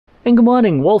And good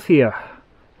morning, Wolf here.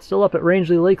 Still up at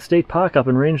Rangeley Lake State Park up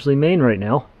in Rangeley, Maine right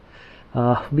now.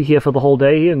 I'll be here for the whole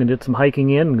day here. I'm going to do some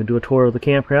hiking in. I'm going to do a tour of the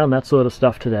campground, that sort of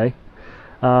stuff today.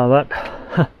 But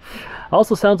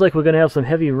also sounds like we're going to have some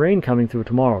heavy rain coming through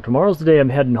tomorrow. Tomorrow's the day I'm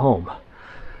heading home.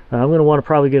 I'm going to want to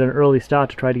probably get an early start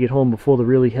to try to get home before the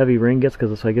really heavy rain gets,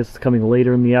 because I guess it's coming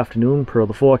later in the afternoon per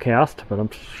the forecast. But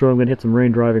I'm sure I'm going to hit some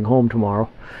rain driving home tomorrow.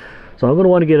 So I'm going to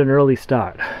want to get an early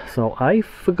start. So I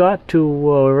forgot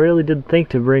to, really did think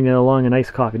to bring along an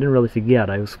iced coffee. I didn't really forget.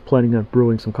 I was planning on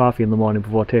brewing some coffee in the morning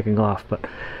before taking off. But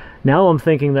now I'm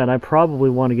thinking that I probably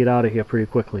want to get out of here pretty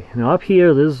quickly. Now up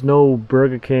here, there's no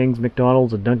Burger Kings,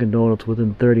 McDonald's, or Dunkin' Donuts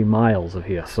within 30 miles of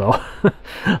here. So,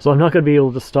 so I'm not going to be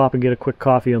able to stop and get a quick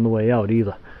coffee on the way out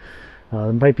either.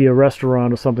 There might be a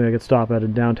restaurant or something I could stop at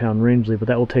in downtown Rangeley, but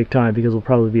that will take time because it'll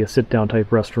probably be a sit-down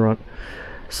type restaurant.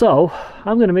 So,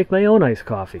 I'm going to make my own iced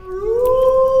coffee.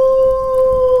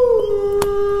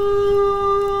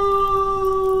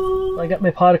 I got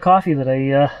my pot of coffee that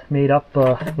I made up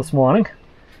this morning.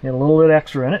 Got a little bit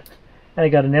extra in it. And I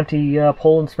got an empty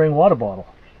Poland Spring water bottle.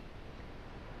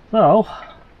 So,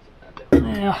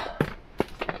 yeah,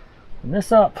 open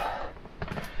this up.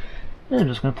 And I'm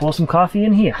just going to pour some coffee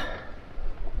in here.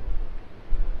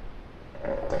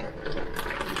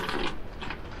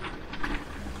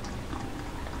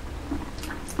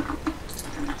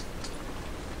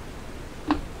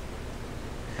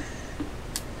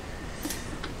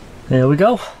 There we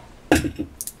go.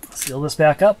 Seal this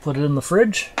back up, put it in the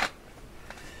fridge.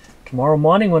 Tomorrow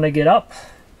morning when I get up,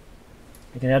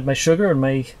 I can add my sugar and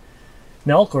my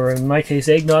milk, or in my case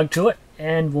eggnog, to it,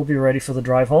 and we'll be ready for the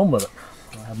drive home with it.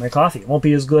 I'll have my coffee. It won't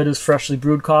be as good as freshly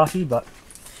brewed coffee, but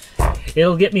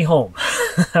it'll get me home.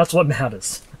 That's what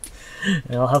matters.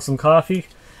 And I'll have some coffee,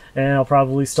 and I'll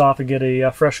probably stop and get a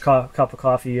fresh cup of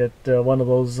coffee at one of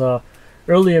those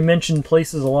earlier mentioned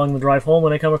places along the drive home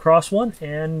when I come across one,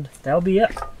 and that'll be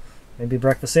it. Maybe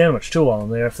breakfast sandwich too while I'm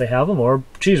there if they have them, or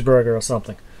cheeseburger or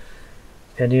something,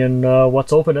 depending on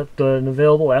what's open and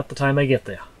available at the time I get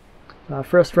there.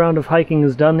 First round of hiking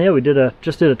is done there. We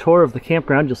just did a tour of the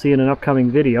campground. You'll see in an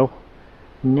upcoming video.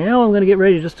 Now I'm going to get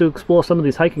ready just to explore some of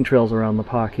these hiking trails around the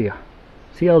park here.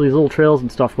 See all these little trails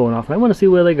and stuff going off, and I want to see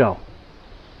where they go.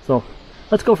 So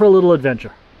let's go for a little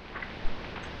adventure.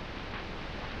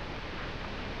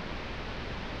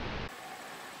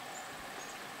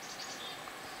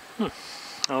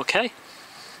 Okay,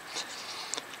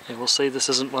 I will say this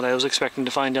isn't what I was expecting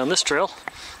to find down this trail,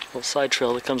 a little side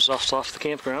trail that comes off the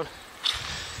campground,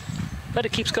 but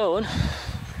it keeps going.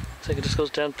 Looks like it just goes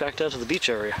back down to the beach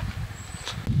area.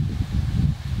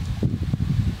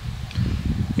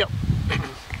 Yep,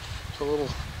 it's a little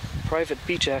private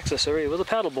beach access area with a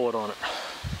paddleboard on it.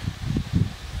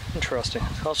 Interesting.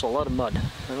 It's also a lot of mud.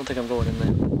 I don't think I'm going in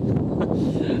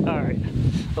there. All right.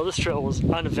 Well, this trail was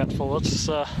uneventful. Let's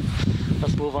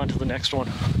move on to the next one.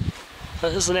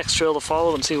 This is the next trail to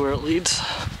follow and see where it leads.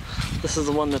 This is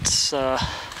the one that's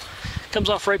comes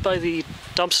off right by the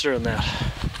dumpster and that.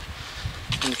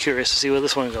 I'm curious to see where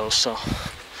this one goes. So,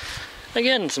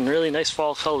 again, some really nice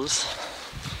fall colors.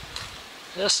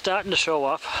 Just starting to show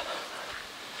up.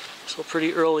 Still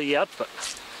pretty early yet, but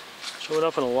showing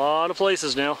up in a lot of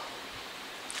places now.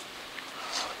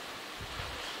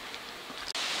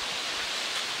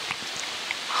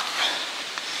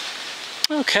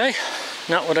 Okay,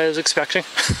 not what I was expecting.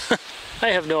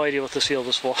 I have no idea what this field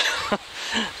is for.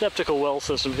 Septical well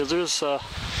system, because there's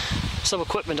some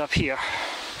equipment up here.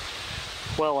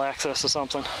 Well access or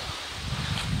something.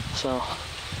 So,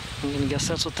 I'm gonna guess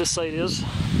that's what this site is.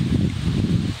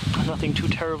 Nothing too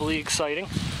terribly exciting.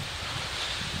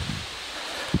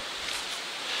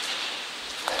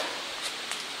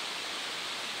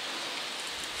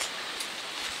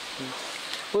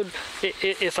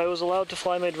 If I was allowed to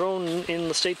fly my drone in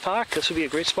the state park, this would be a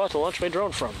great spot to launch my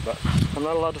drone from, but I'm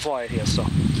not allowed to fly it here, so.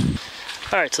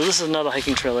 Alright, so this is another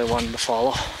hiking trail I wanted to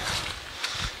follow.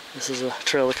 This is a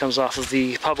trail that comes off of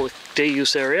the public day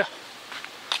use area.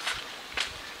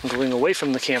 I'm going away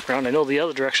from the campground. I know the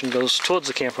other direction goes towards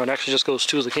the campground, actually just goes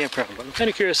to the campground, but I'm kind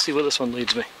of curious to see where this one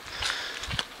leads me.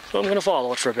 So I'm going to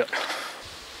follow it for a bit.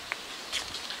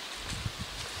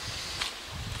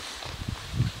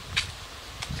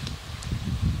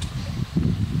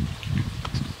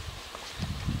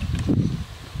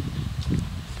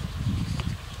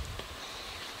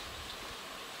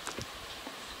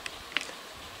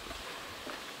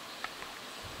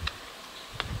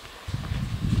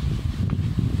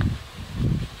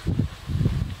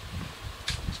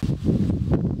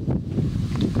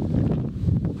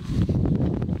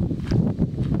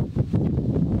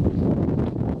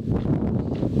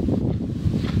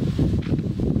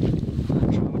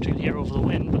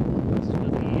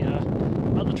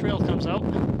 comes out.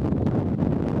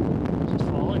 Just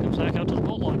falling, comes back out to the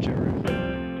boat launch area.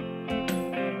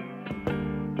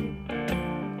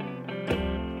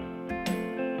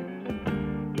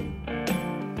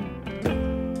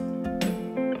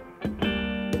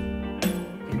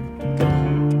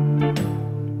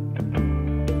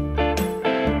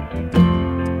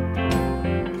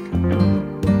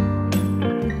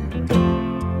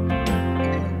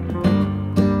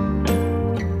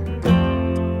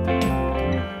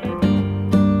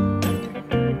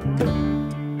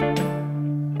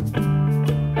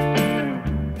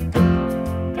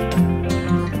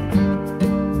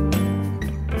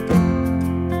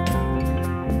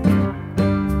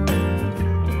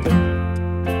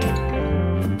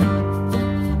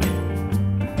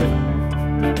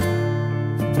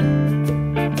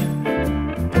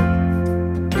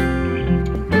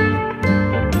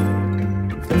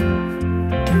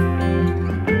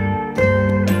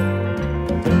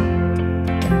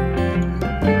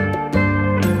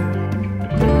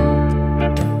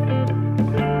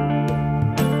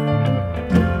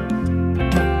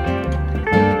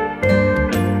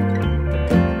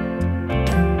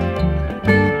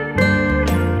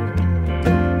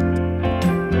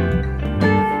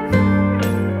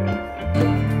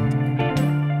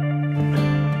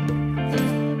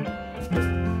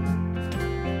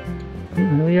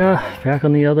 We are back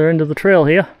on the other end of the trail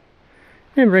here,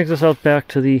 and brings us out back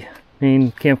to the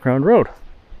main campground road.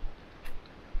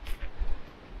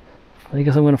 I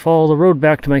guess I'm going to follow the road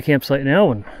back to my campsite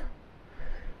now and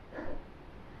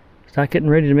start getting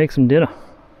ready to make some dinner.